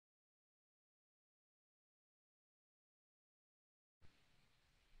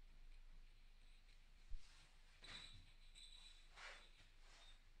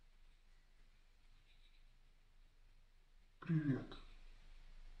Привет.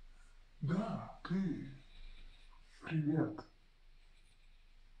 Да, ты. Привет.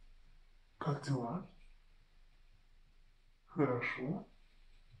 Как дела? Хорошо.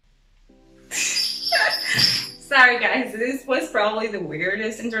 Sorry guys, this was probably the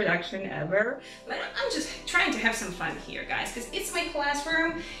weirdest introduction ever, but I'm just trying to have some fun here guys, because it's my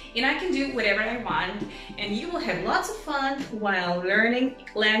classroom and I can do whatever I want and you will have lots of fun while learning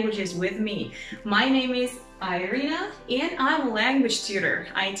languages with me. My name is Irina and I'm a language tutor.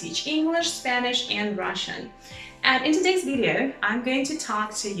 I teach English, Spanish and Russian. And in today's video, I'm going to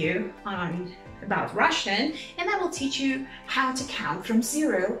talk to you about Russian and I will teach you how to count from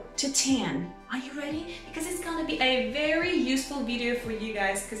 0 to 10. Are you ready? Because it's gonna be a very useful video for you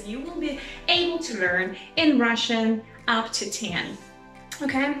guys because you will be able to learn in Russian up to 10.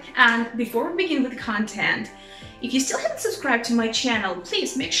 Okay? And before we begin with the content, if you still haven't subscribed to my channel,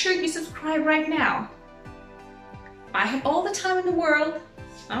 please make sure you subscribe right now. I have all the time in the world.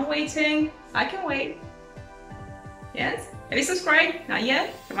 I'm waiting. I can wait. Yes? Have you subscribed? Not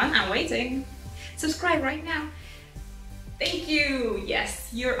yet? Come on, I'm waiting. Subscribe right now. Thank you. Yes,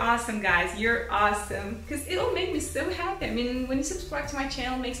 you're awesome, guys. You're awesome. Because it'll make me so happy. I mean, when you subscribe to my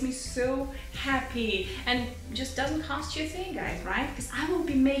channel, it makes me so happy. And just doesn't cost you a thing, guys, right? Because I will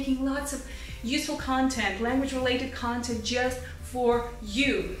be making lots of useful content, language-related content just for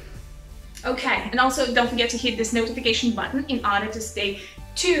you. Okay, and also don't forget to hit this notification button in order to stay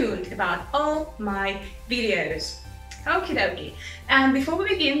tuned about all my videos. Okie dokie. And before we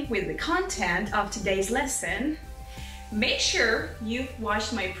begin with the content of today's lesson, make sure you've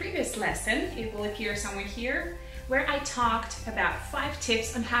watched my previous lesson. It will appear somewhere here, where I talked about 5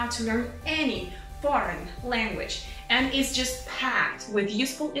 tips on how to learn any foreign language. And it's just packed with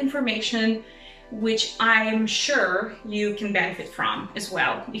useful information, which I'm sure you can benefit from as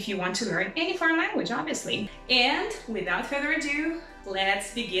well if you want to learn any foreign language, obviously. And without further ado,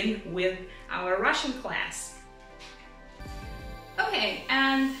 let's begin with our Russian class. Okay,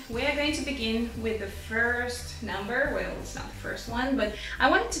 and we're going to begin with the first number. Well, it's not the first one, but I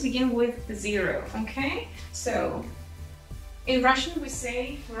wanted to begin with 0, okay? So, in Russian we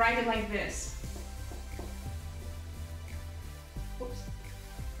write it like this. Oops,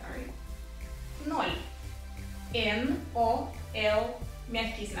 sorry. Ноль. N-O-L,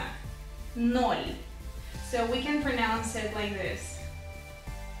 мягкий знак. Ноль. So we can pronounce it like this.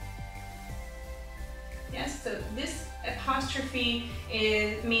 Yes, so this apostrophe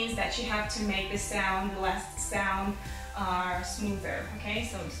means that you have to make the sound, the last sound smoother, okay?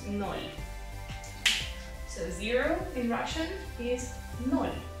 So it's ноль. So 0 in Russian is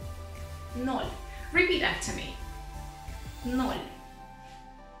ноль. Ноль. Repeat after me. Ноль.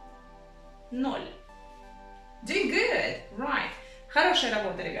 Ноль. Doing good. Right. Хорошая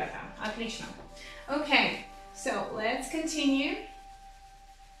работа, ребята. Отлично. Okay, so let's continue.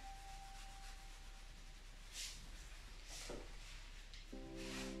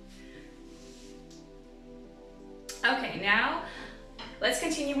 Okay, now let's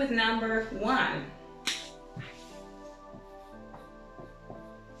continue with number 1.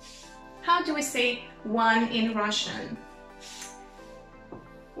 How do we say 1 in Russian?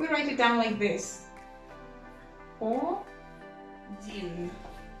 We write it down like this. Один.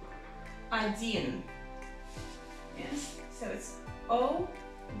 Один. Yes, so it's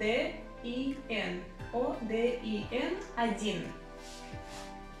O-D-I-N. O-D-I-N. Один.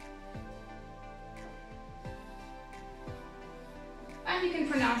 And you can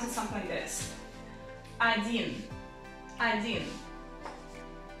pronounce it something like this. Один. Один.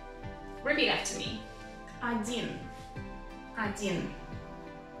 Repeat after me. Один. Один.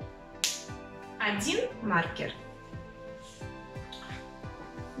 Один маркер.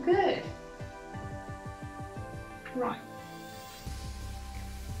 Good. Right.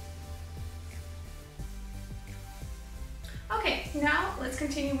 Okay, now let's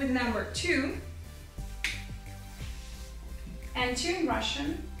continue with number 2. And 2 in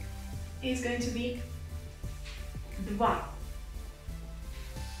Russian is going to be два.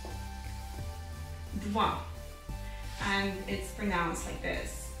 Два. And it's pronounced like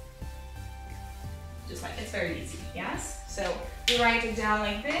this. Just like, it's very easy, yes? So we write it down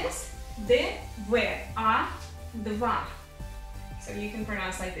like this. D-V-A, два. So you can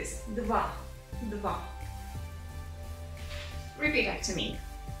pronounce like this. Два. Два. Repeat after me.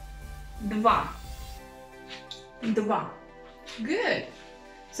 Два. Два. Good.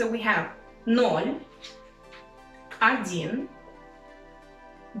 So we have 0,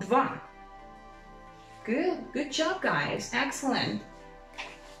 1, 2. Good job, guys. Excellent.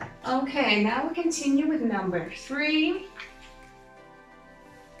 Okay, now we continue with number 3.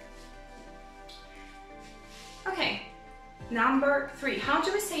 Okay, number 3. How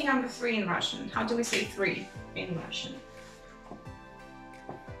do we say number 3 in Russian? How do we say 3 in Russian?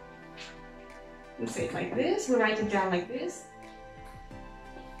 We say it like this. We write it down like this.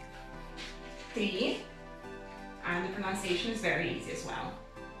 3. And the pronunciation is very easy as well.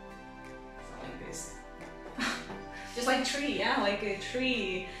 So like this. Just like tree, yeah, like a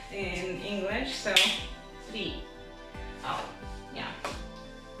tree in English. So 3. Oh, yeah.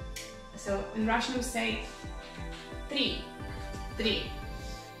 So in Russian we say 3. 3.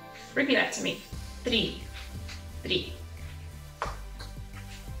 Repeat after me. 3. 3.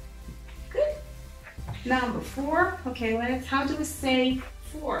 Good. Number 4. Okay, how do we say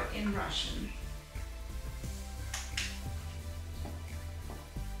 4 in Russian?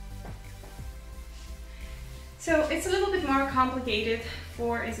 So it's a little bit more complicated.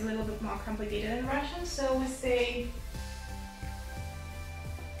 4 is a little bit more complicated in Russian. So we say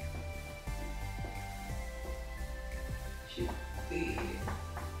 4.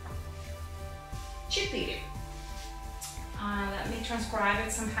 Let me transcribe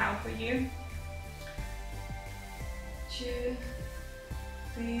it somehow for you. 4.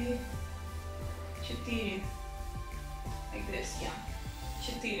 Like this, yeah.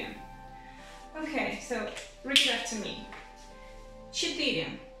 4. Okay, so repeat after me. 4.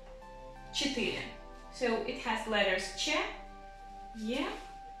 4. So it has letters Ch, Ye,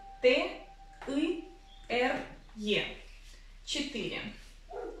 T, I, R, E. 4.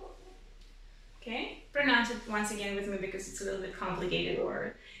 Okay, pronounce it once again with me because it's a little bit complicated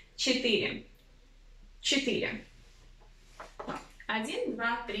word. 4. 4. 1, 2,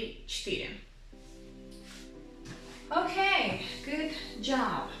 3, 4. Okay, good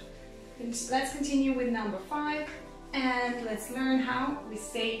job. Let's continue with number 5 and let's learn how we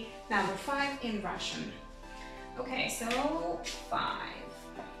say number 5 in Russian. Okay, so 5.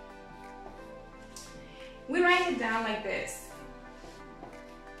 We write it down like this.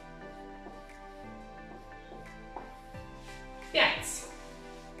 5.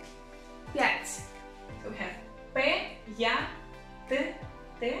 5. So we have P, Я, Т,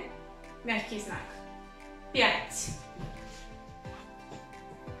 Т, мягкий знак. 5.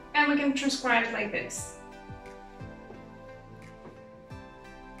 And we can transcribe it like this.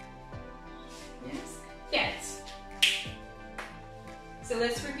 Yes, 5. So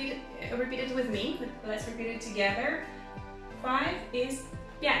let's repeat it with me. Let's repeat it together. 5 is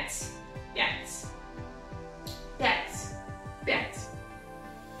 5. 5. 5. 5.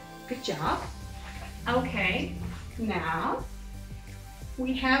 Good job. Okay, now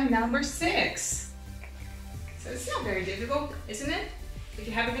we have number 6. So it's not very difficult, isn't it? If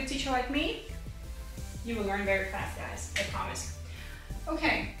you have a good teacher like me, you will learn very fast, guys, I promise.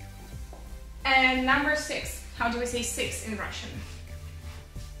 Okay, and number 6. How do we say 6 in Russian?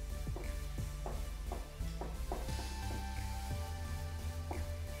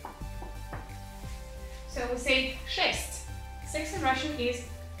 So we say 6. 6 in Russian is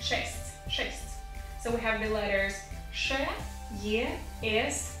 6. 6. So we have the letters Ш, Е,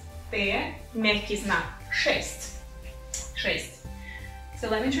 С, Т, мягкий знак. 6. 6. So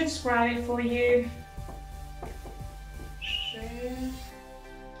let me transcribe it for you.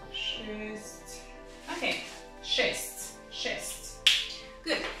 6. Okay, 6. 6.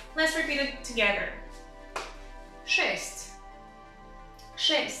 Good. Let's repeat it together. 6.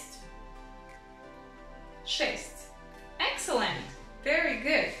 6. 6. Excellent. Very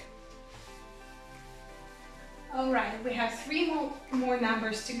good. All right, we have 3 more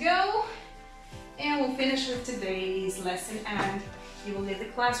numbers to go, and we'll finish with today's lesson, and you will leave the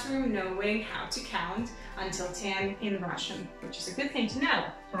classroom knowing how to count until 10 in Russian, which is a good thing to know,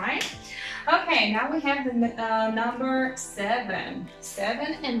 right? Okay, now we have the number 7.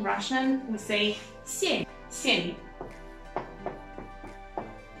 7 in Russian, we say 7. 7.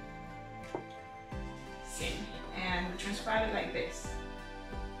 7. And we transcribe it like this.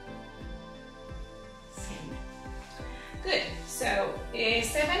 7. Good. So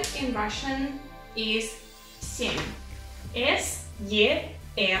 7 in Russian is 7. S, E,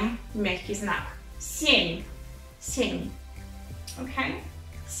 M, мягкий знак. 7. 7. Okay?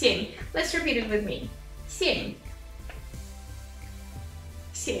 7. Let's repeat it with me. 7.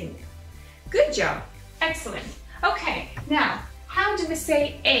 7. Good job. Excellent. Okay, now, how do we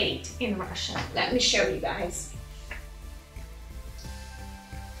say 8 in Russian? Let me show you guys.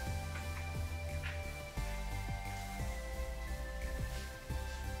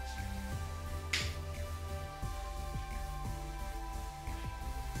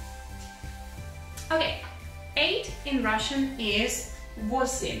 Okay, 8 in Russian is 8.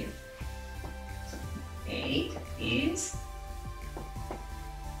 So 8 is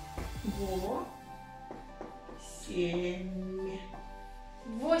 8. семь,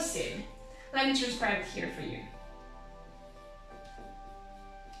 восемь. Let me transcribe it here for you.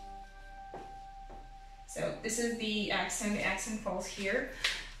 So this is the accent falls here.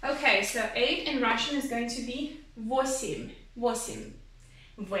 Okay, so 8 in Russian is going to be восемь, восемь.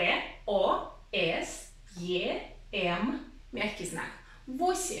 В, О, С, Е, М, мягкий знак.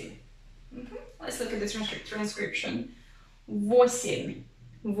 Восемь. Let's look at the transcription. Восемь,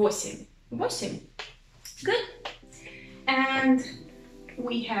 восемь, восемь. Good. And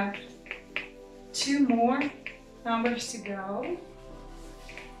we have 2 more numbers to go.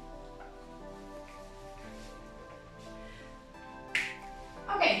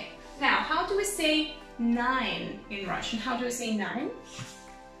 Okay, now how do we say 9 in Russian? How do we say 9?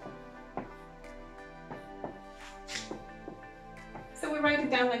 So we write it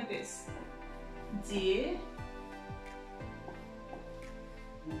down like this. Девять.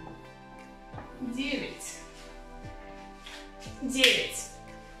 Девять.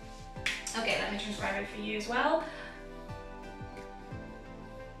 Okay, let me transcribe it for you as well.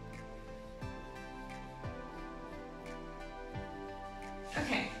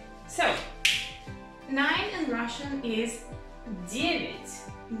 Okay, so 9 in Russian is девять.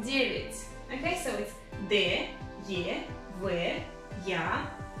 Девять. Okay, so it's D, E, V, Я,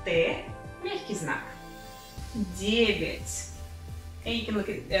 Т, мягкий знак. Девять. And you can look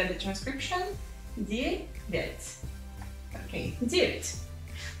at the transcription. Девять. Okay, девять.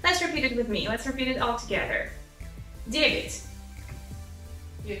 Let's repeat it with me. Let's repeat it all together. Девять.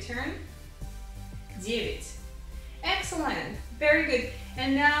 Your turn. Девять. Excellent. Very good.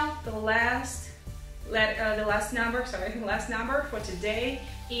 And now the last number for today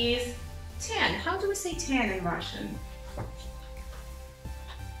is 10. How do we say 10 in Russian?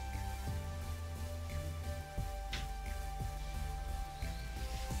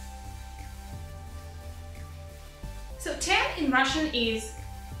 So 10 in Russian is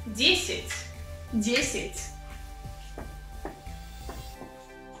десять. Десять.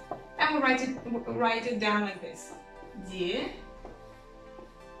 I will write it down like this. Десять.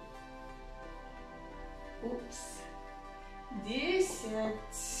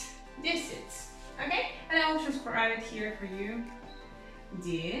 Десять. Okay? And I will transcribe it here for you.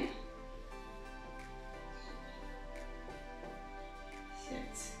 Десять.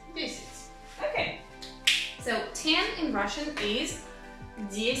 Okay. So 10 in Russian is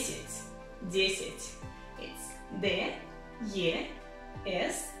десять. Десять. It's D, E,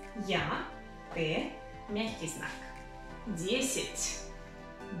 S, Я, Т, мягкий знак. Десять.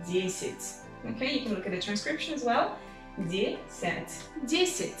 Десять. Okay, you can look at the transcription as well. Десять.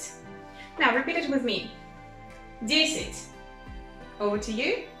 Десять. Now repeat it with me. Десять. Over to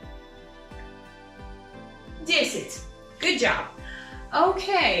you. Десять. Good job.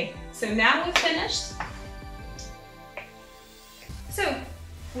 Okay, so now we've finished. So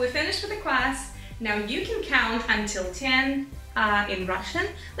we finished with the class. Now you can count until 10 in Russian.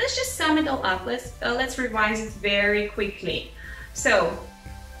 Let's just sum it all up. Let's revise it very quickly. So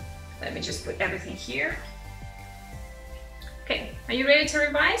let me just put everything here. Okay, are you ready to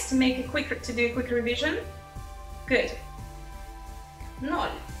revise? To do a quick revision? Good. 0, 1,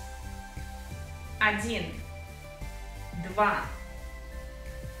 2,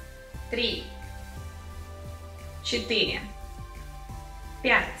 3,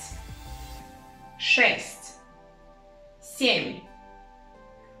 4, 5, 6, 7,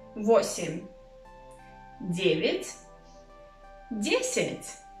 8, 9, 10.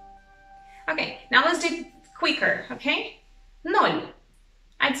 Okay, now let's do it quicker, okay? 0,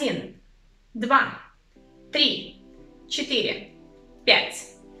 1, 2, 3, 4, 5,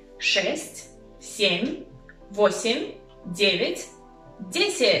 6, 7, 8, 9,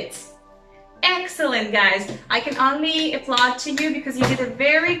 10. Excellent, guys. I can only applaud to you because you did a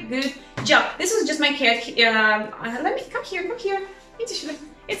very good job. This was just my cat. Let me come here.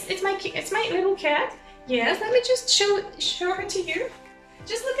 It's my little cat. Yes, let me just show her to you.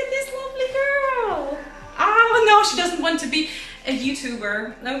 Just look at this lovely girl. Oh no, she doesn't want to be a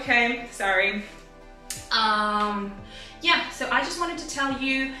YouTuber. Okay, sorry. Yeah, so I just wanted to tell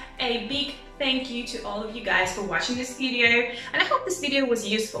you a big thank you to all of you guys for watching this video, and I hope this video was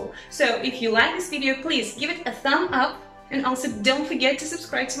useful. So if you like this video, please give it a thumb up, and also don't forget to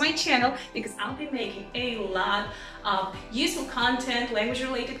subscribe to my channel because I'll be making a lot of useful content, language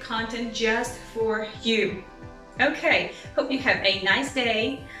related content just for you. Okay, hope you have a nice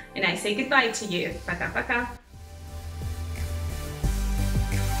day, and I say goodbye to you. Пока-пока.